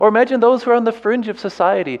Or imagine those who are on the fringe of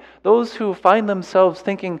society, those who find themselves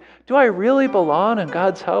thinking, do I really belong in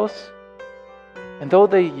God's house? And though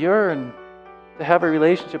they yearn to have a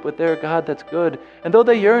relationship with their God that's good, and though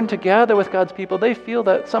they yearn to gather with God's people, they feel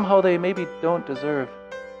that somehow they maybe don't deserve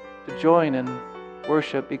to join in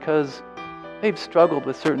worship because they've struggled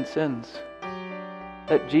with certain sins.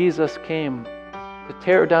 That Jesus came to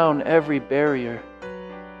tear down every barrier,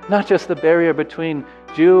 not just the barrier between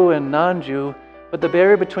Jew and non-Jew, but the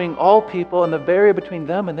barrier between all people and the barrier between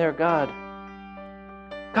them and their God.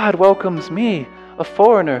 God welcomes me, a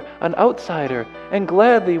foreigner, an outsider, and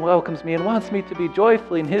gladly welcomes me and wants me to be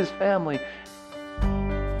joyfully in His family.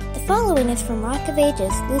 The following is from Rock of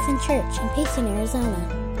Ages Lutheran Church in Payson,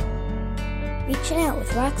 Arizona. Reaching out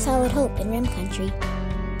with rock solid hope in Rim Country.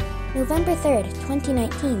 November 3rd,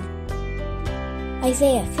 2019.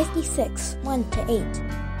 Isaiah 56,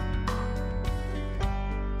 1-8.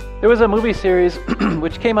 There was a movie series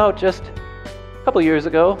which came out just a couple years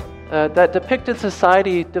ago that depicted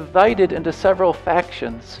society divided into several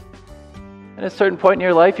factions. And at a certain point in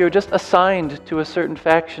your life, you were just assigned to a certain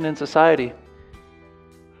faction in society.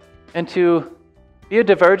 And to be a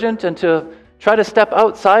divergent and to try to step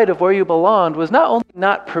outside of where you belonged was not only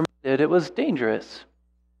not permitted, it was dangerous.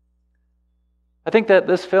 I think that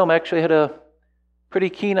this film actually had a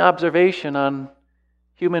pretty keen observation on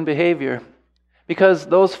human behavior, because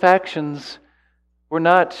those factions were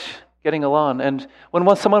not getting along. And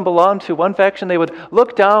when someone belonged to one faction, they would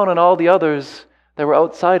look down on all the others that were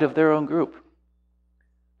outside of their own group.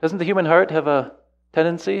 Doesn't the human heart have a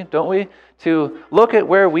tendency, don't we, to look at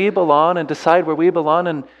where we belong and decide where we belong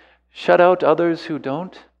and shut out others who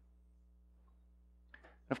don't?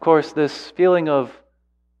 Of course, this feeling of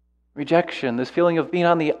rejection, this feeling of being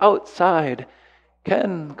on the outside,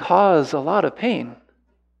 can cause a lot of pain.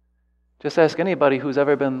 Just ask anybody who's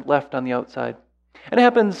ever been left on the outside. And it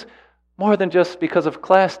happens more than just because of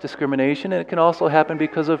class discrimination. It can also happen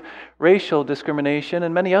because of racial discrimination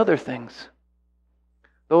and many other things.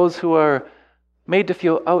 Those who are made to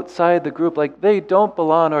feel outside the group, like they don't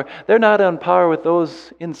belong, or they're not on par with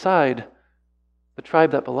those inside the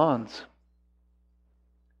tribe that belongs.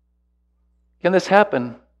 Can this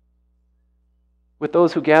happen with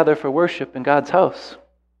those who gather for worship in God's house?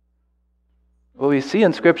 What we see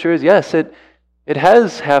in Scripture is, yes, it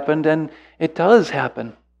has happened and it does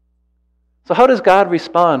happen. So how does God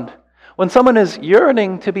respond when someone is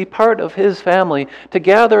yearning to be part of His family, to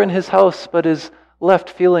gather in His house, but is left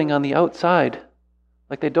feeling on the outside,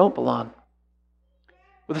 like they don't belong?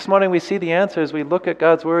 Well, this morning we see the answer as we look at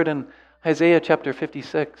God's Word in Isaiah chapter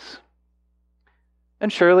 56.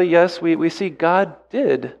 And surely, yes, we see God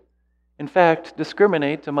did, in fact,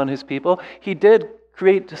 discriminate among His people. He did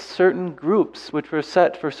create certain groups which were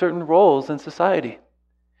set for certain roles in society.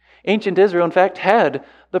 Ancient Israel, in fact, had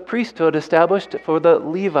the priesthood established for the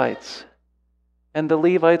Levites. And the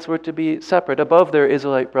Levites were to be separate above their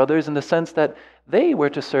Israelite brothers in the sense that they were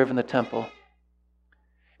to serve in the temple.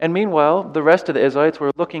 And meanwhile, the rest of the Israelites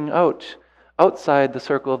were looking outside the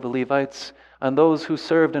circle of the Levites on those who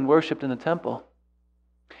served and worshipped in the temple.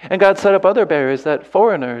 And God set up other barriers that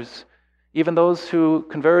foreigners, even those who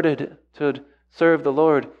converted to serve the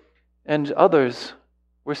Lord, and others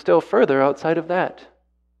were still further outside of that.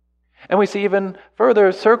 And we see even further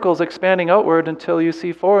circles expanding outward until you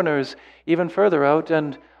see foreigners even further out,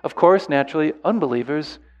 and of course, naturally,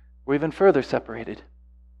 unbelievers were even further separated.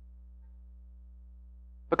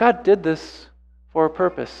 But God did this for a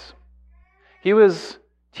purpose. He was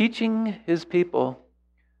teaching His people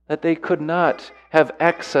that they could not have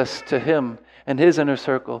access to Him and His inner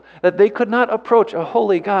circle, that they could not approach a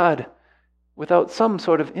holy God without some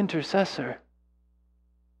sort of intercessor.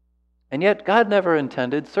 And yet God never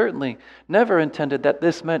intended, certainly never intended, that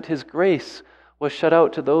this meant His grace was shut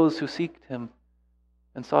out to those who seeked Him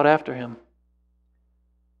and sought after Him.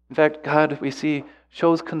 In fact, God, we see,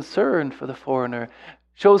 shows concern for the foreigner,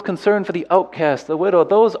 shows concern for the outcast, the widow.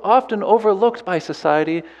 Those often overlooked by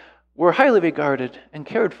society were highly regarded and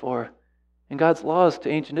cared for in God's laws to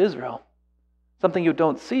ancient Israel, something you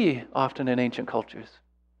don't see often in ancient cultures.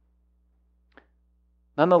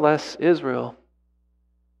 Nonetheless, Israel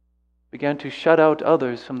began to shut out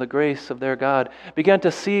others from the grace of their God, began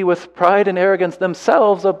to see with pride and arrogance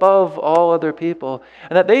themselves above all other people,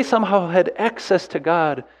 and that they somehow had access to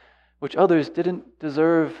God, which others didn't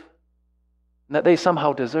deserve, and that they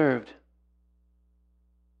somehow deserved.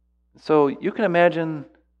 So you can imagine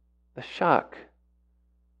the shock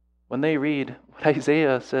when they read what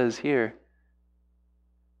Isaiah says here.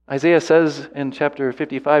 Isaiah says in chapter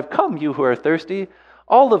 55, "Come, you who are thirsty,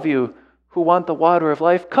 all of you who want the water of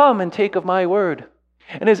life, come and take of my word.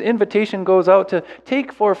 And his invitation goes out to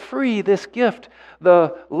take for free this gift,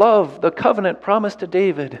 the love, the covenant promised to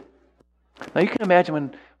David. Now you can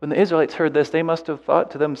imagine when the Israelites heard this, they must have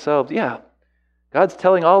thought to themselves, yeah, God's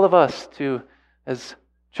telling all of us to, as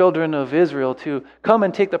children of Israel, to come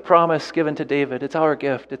and take the promise given to David. It's our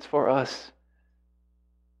gift. It's for us.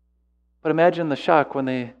 But imagine the shock when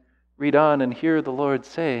they read on and hear the Lord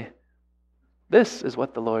say, this is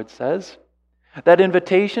what the Lord says. That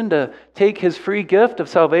invitation to take his free gift of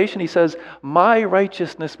salvation, he says, my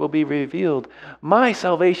righteousness will be revealed. My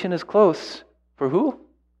salvation is close. For who?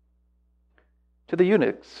 To the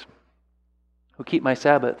eunuchs who keep my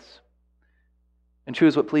Sabbaths and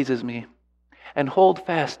choose what pleases me and hold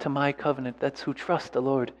fast to my covenant. That's who trust the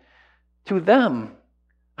Lord. To them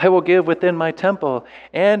I will give within my temple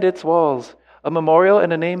and its walls a memorial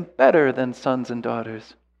and a name better than sons and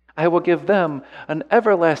daughters. I will give them an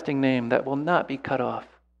everlasting name that will not be cut off.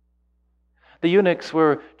 The eunuchs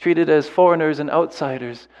were treated as foreigners and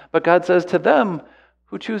outsiders, but God says to them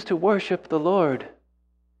who choose to worship the Lord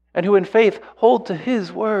and who in faith hold to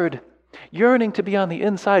his word, yearning to be on the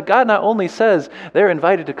inside, God not only says they're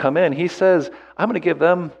invited to come in, he says, I'm going to give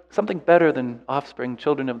them something better than offspring,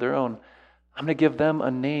 children of their own. I'm going to give them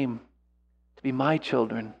a name to be my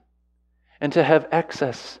children and to have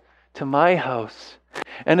access to my house.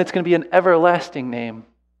 And it's going to be an everlasting name.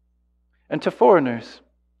 And to foreigners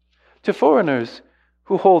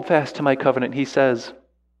who hold fast to my covenant, he says,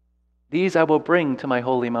 these I will bring to my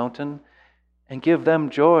holy mountain and give them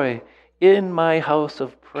joy in my house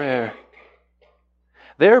of prayer.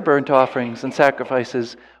 Their burnt offerings and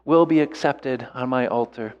sacrifices will be accepted on my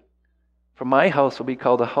altar. For my house will be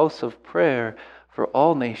called a house of prayer for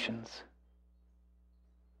all nations.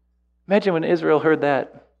 Imagine when Israel heard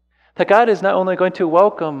that God is not only going to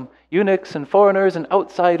welcome eunuchs and foreigners and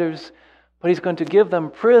outsiders, but he's going to give them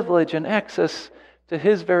privilege and access to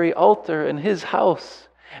his very altar and his house,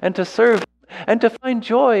 and to serve and to find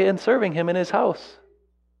joy in serving him in his house.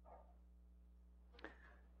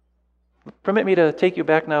 Permit me to take you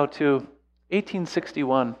back now to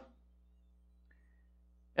 1861.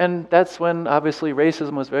 And that's when, obviously,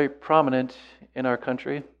 racism was very prominent in our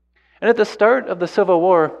country. And at the start of the Civil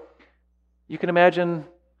War, you can imagine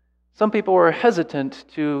some people were hesitant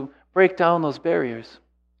to break down those barriers.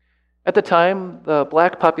 At the time, the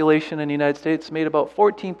black population in the United States made about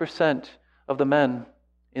 14% of the men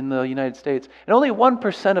in the United States, and only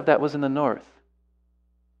 1% of that was in the North.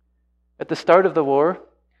 At the start of the war,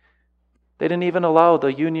 they didn't even allow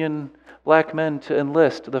the Union black men to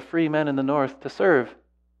enlist, the free men in the North, to serve.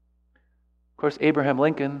 Of course, Abraham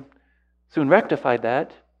Lincoln soon rectified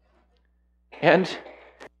that, and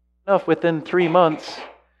enough, within 3 months,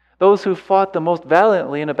 those who fought the most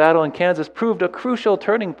valiantly in a battle in Kansas proved a crucial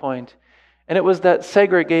turning point, and it was that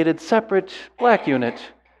segregated, separate black unit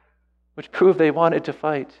which proved they wanted to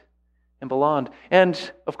fight and belonged.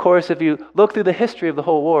 And, of course, if you look through the history of the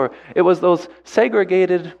whole war, it was those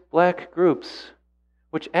segregated black groups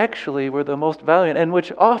which actually were the most valiant and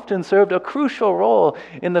which often served a crucial role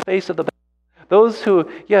in the face of the battle. Those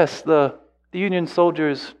who, yes, the Union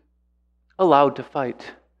soldiers allowed to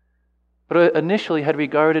fight, but initially had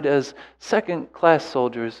regarded as second-class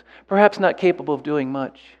soldiers, perhaps not capable of doing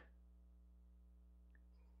much.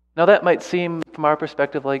 Now that might seem, from our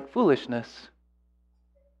perspective, like foolishness.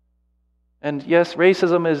 And yes,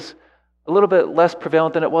 racism is a little bit less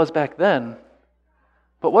prevalent than it was back then.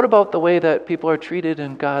 But what about the way that people are treated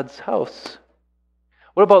in God's house?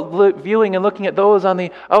 What about viewing and looking at those on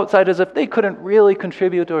the outside as if they couldn't really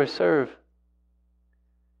contribute or serve?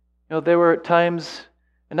 You know, there were times,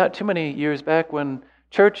 and not too many years back, when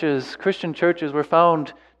churches, Christian churches, were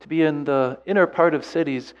found to be in the inner part of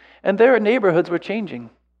cities, and their neighborhoods were changing.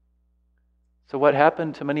 So what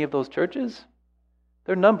happened to many of those churches?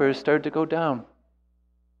 Their numbers started to go down.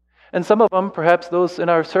 And some of them, perhaps those in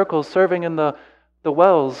our circles serving in the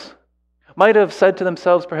WELS, might have said to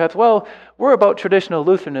themselves perhaps, well, we're about traditional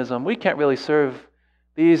Lutheranism. We can't really serve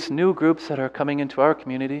these new groups that are coming into our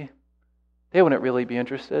community. They wouldn't really be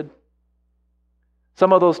interested.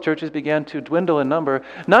 Some of those churches began to dwindle in number,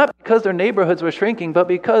 not because their neighborhoods were shrinking, but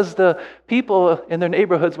because the people in their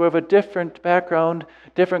neighborhoods were of a different background,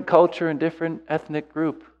 different culture, and different ethnic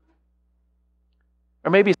group. Or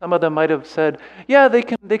maybe some of them might have said, yeah, they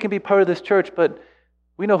can be part of this church, but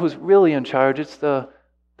we know who's really in charge. It's the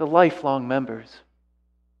lifelong members.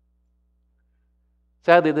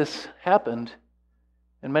 Sadly, this happened,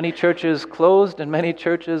 and many churches closed, and many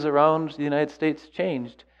churches around the United States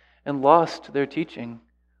changed and lost their teaching,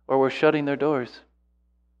 or were shutting their doors.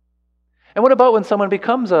 And what about when someone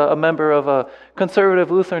becomes a member of a conservative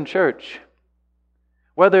Lutheran church?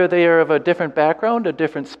 Whether they are of a different background, a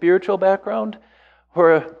different spiritual background,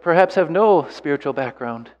 or perhaps have no spiritual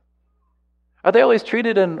background. Are they always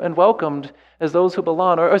treated and welcomed as those who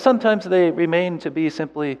belong? Or sometimes they remain to be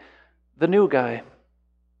simply the new guy.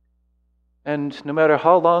 And no matter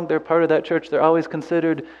how long they're part of that church, they're always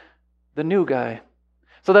considered the new guy.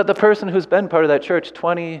 So that the person who's been part of that church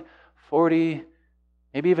 20, 40,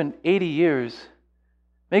 maybe even 80 years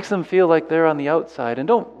makes them feel like they're on the outside and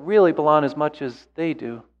don't really belong as much as they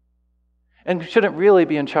do. And shouldn't really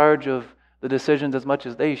be in charge of the decisions as much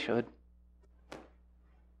as they should.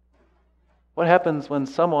 What happens when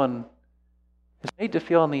someone is made to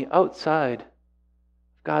feel on the outside of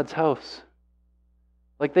God's house?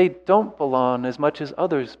 Like they don't belong as much as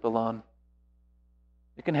others belong.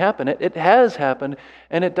 It can happen. It has happened,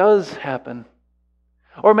 and it does happen.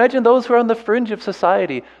 Or imagine those who are on the fringe of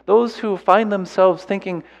society, those who find themselves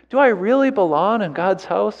thinking, do I really belong in God's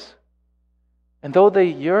house? And though they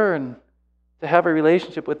yearn to have a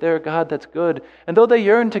relationship with their God that's good, and though they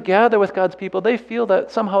yearn to gather with God's people, they feel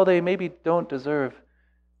that somehow they maybe don't deserve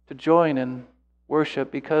to join in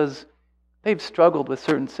worship because they've struggled with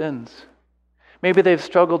certain sins. Maybe they've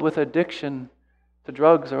struggled with addiction to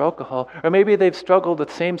drugs or alcohol, or maybe they've struggled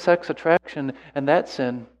with same-sex attraction and that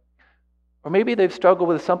sin. Or maybe they've struggled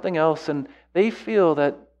with something else and they feel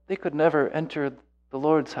that they could never enter the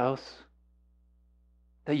Lord's house.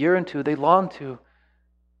 They yearn to, they long to,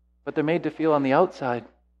 but they're made to feel on the outside.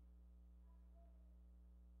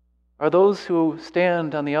 Are those who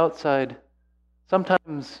stand on the outside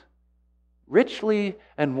sometimes richly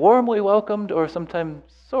and warmly welcomed, or sometimes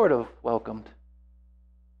sort of welcomed?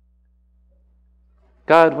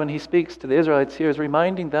 God, when He speaks to the Israelites here, is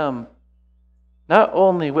reminding them, not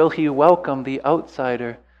only will He welcome the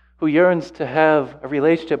outsider who yearns to have a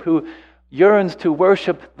relationship, who yearns to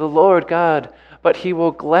worship the Lord God, but He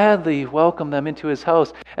will gladly welcome them into His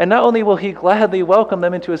house. And not only will He gladly welcome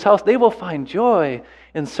them into His house, they will find joy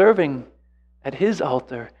in serving at His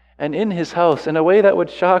altar and in His house in a way that would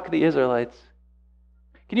shock the Israelites.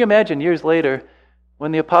 Can you imagine years later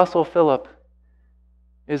when the Apostle Philip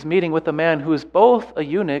is meeting with a man who is both a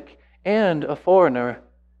eunuch and a foreigner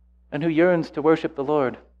and who yearns to worship the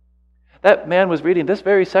Lord? That man was reading this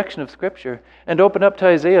very section of Scripture and opened up to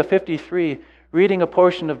Isaiah 53, reading a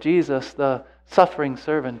portion of Jesus, the suffering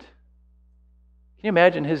servant. Can you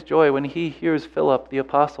imagine his joy when he hears Philip, the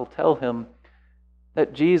apostle, tell him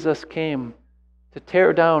that Jesus came to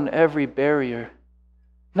tear down every barrier,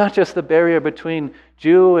 not just the barrier between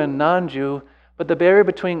Jew and non-Jew, but the barrier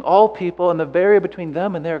between all people and the barrier between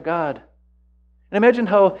them and their God. And imagine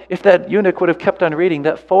how, if that eunuch would have kept on reading,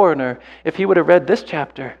 that foreigner, if he would have read this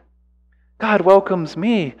chapter, God welcomes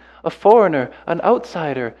me, a foreigner, an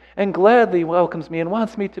outsider, and gladly welcomes me and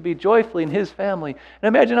wants me to be joyfully in His family. And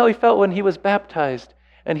imagine how he felt when he was baptized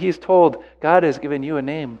and he's told, God has given you a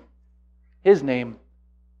name, His name,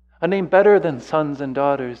 a name better than sons and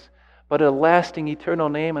daughters, but a lasting, eternal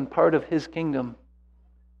name and part of His kingdom,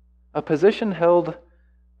 a position held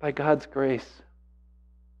by God's grace.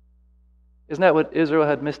 Isn't that what Israel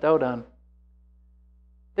had missed out on?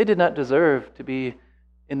 They did not deserve to be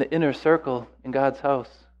in the inner circle in God's house.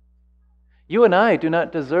 You and I do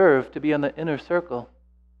not deserve to be in the inner circle,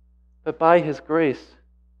 but by His grace,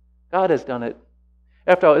 God has done it.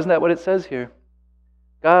 After all, isn't that what it says here?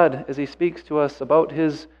 God, as He speaks to us about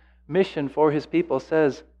His mission for His people,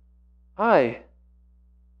 says, I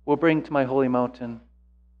will bring to my holy mountain.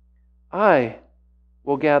 I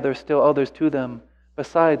will gather still others to them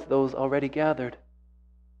besides those already gathered.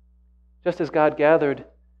 Just as God gathered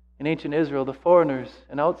in ancient Israel the foreigners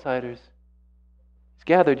and outsiders, He's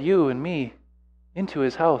gathered you and me into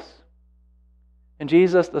His house. And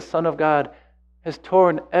Jesus, the Son of God, has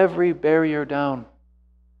torn every barrier down.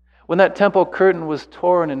 When that temple curtain was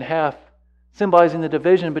torn in half, symbolizing the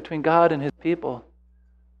division between God and His people,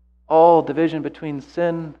 all division between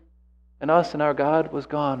sin and us and our God was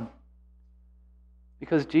gone.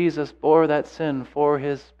 Because Jesus bore that sin for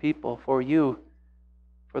His people, for you,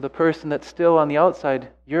 for the person that's still on the outside,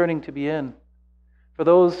 yearning to be in, for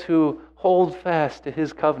those who hold fast to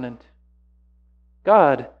His covenant.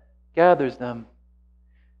 God gathers them.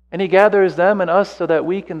 And He gathers them and us so that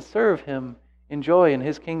we can serve Him in joy in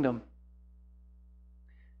His kingdom.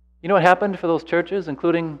 You know what happened for those churches,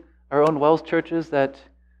 including our own WELS churches, that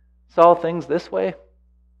saw things this way?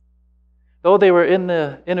 Though they were in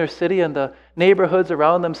the inner city and the neighborhoods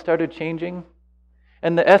around them started changing,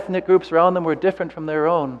 and the ethnic groups around them were different from their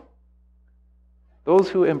own, those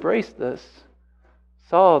who embraced this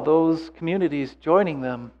saw those communities joining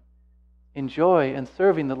them in joy and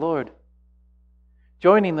serving the Lord,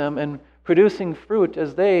 joining them and producing fruit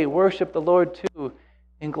as they worship the Lord too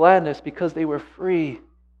in gladness because they were free,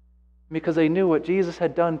 because they knew what Jesus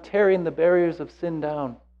had done, tearing the barriers of sin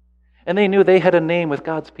down. And they knew they had a name with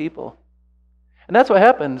God's people. And that's what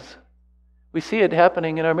happens. We see it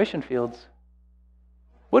happening in our mission fields.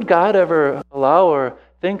 Would God ever allow or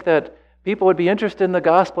think that people would be interested in the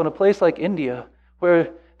gospel in a place like India,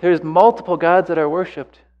 where there's multiple gods that are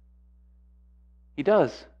worshipped? He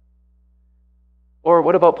does. Or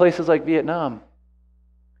what about places like Vietnam?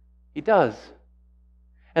 He does.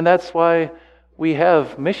 And that's why we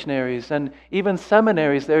have missionaries and even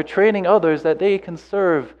seminaries that are training others that they can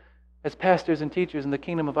serve as pastors and teachers in the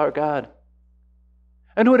kingdom of our God.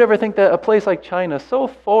 And who would ever think that a place like China, so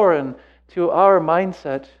foreign to our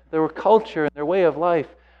mindset, their culture and their way of life,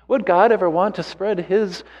 would God ever want to spread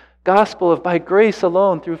His gospel of by grace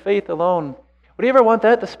alone, through faith alone? Would He ever want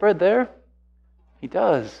that to spread there? He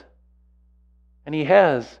does. And He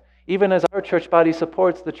has, even as our church body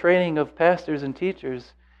supports the training of pastors and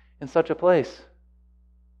teachers in such a place.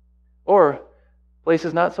 Or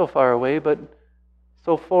places not so far away, but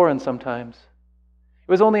so foreign sometimes.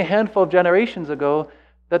 It was only a handful of generations ago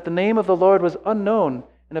that the name of the Lord was unknown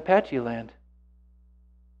in Apache land.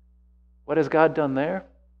 What has God done there?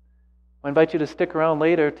 I invite you to stick around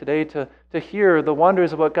later today to hear the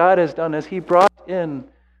wonders of what God has done as He brought in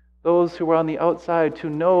those who were on the outside to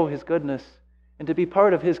know His goodness and to be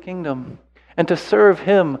part of His kingdom and to serve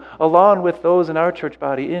Him along with those in our church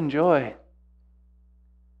body in joy.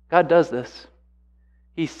 God does this.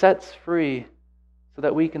 He sets free so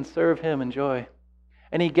that we can serve Him in joy.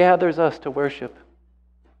 And He gathers us to worship.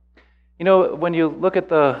 You know, when you look at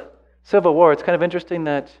the Civil War, it's kind of interesting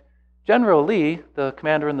that General Lee, the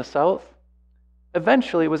commander in the South,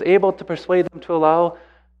 eventually was able to persuade them to allow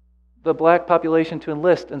the black population to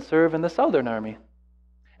enlist and serve in the Southern Army.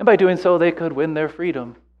 And by doing so, they could win their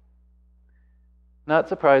freedom. Not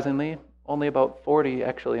surprisingly, only about 40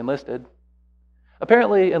 actually enlisted.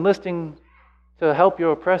 Apparently, enlisting to help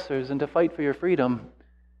your oppressors and to fight for your freedom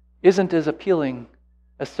isn't as appealing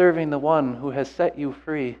as serving the one who has set you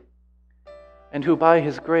free and who by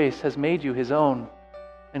His grace has made you His own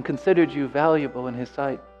and considered you valuable in His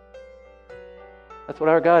sight. That's what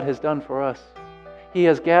our God has done for us. He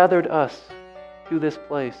has gathered us to this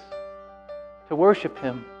place to worship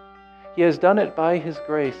Him. He has done it by His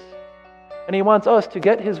grace. And He wants us to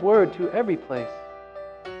get His word to every place.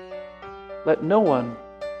 Let no one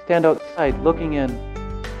stand outside looking in.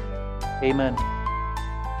 Amen.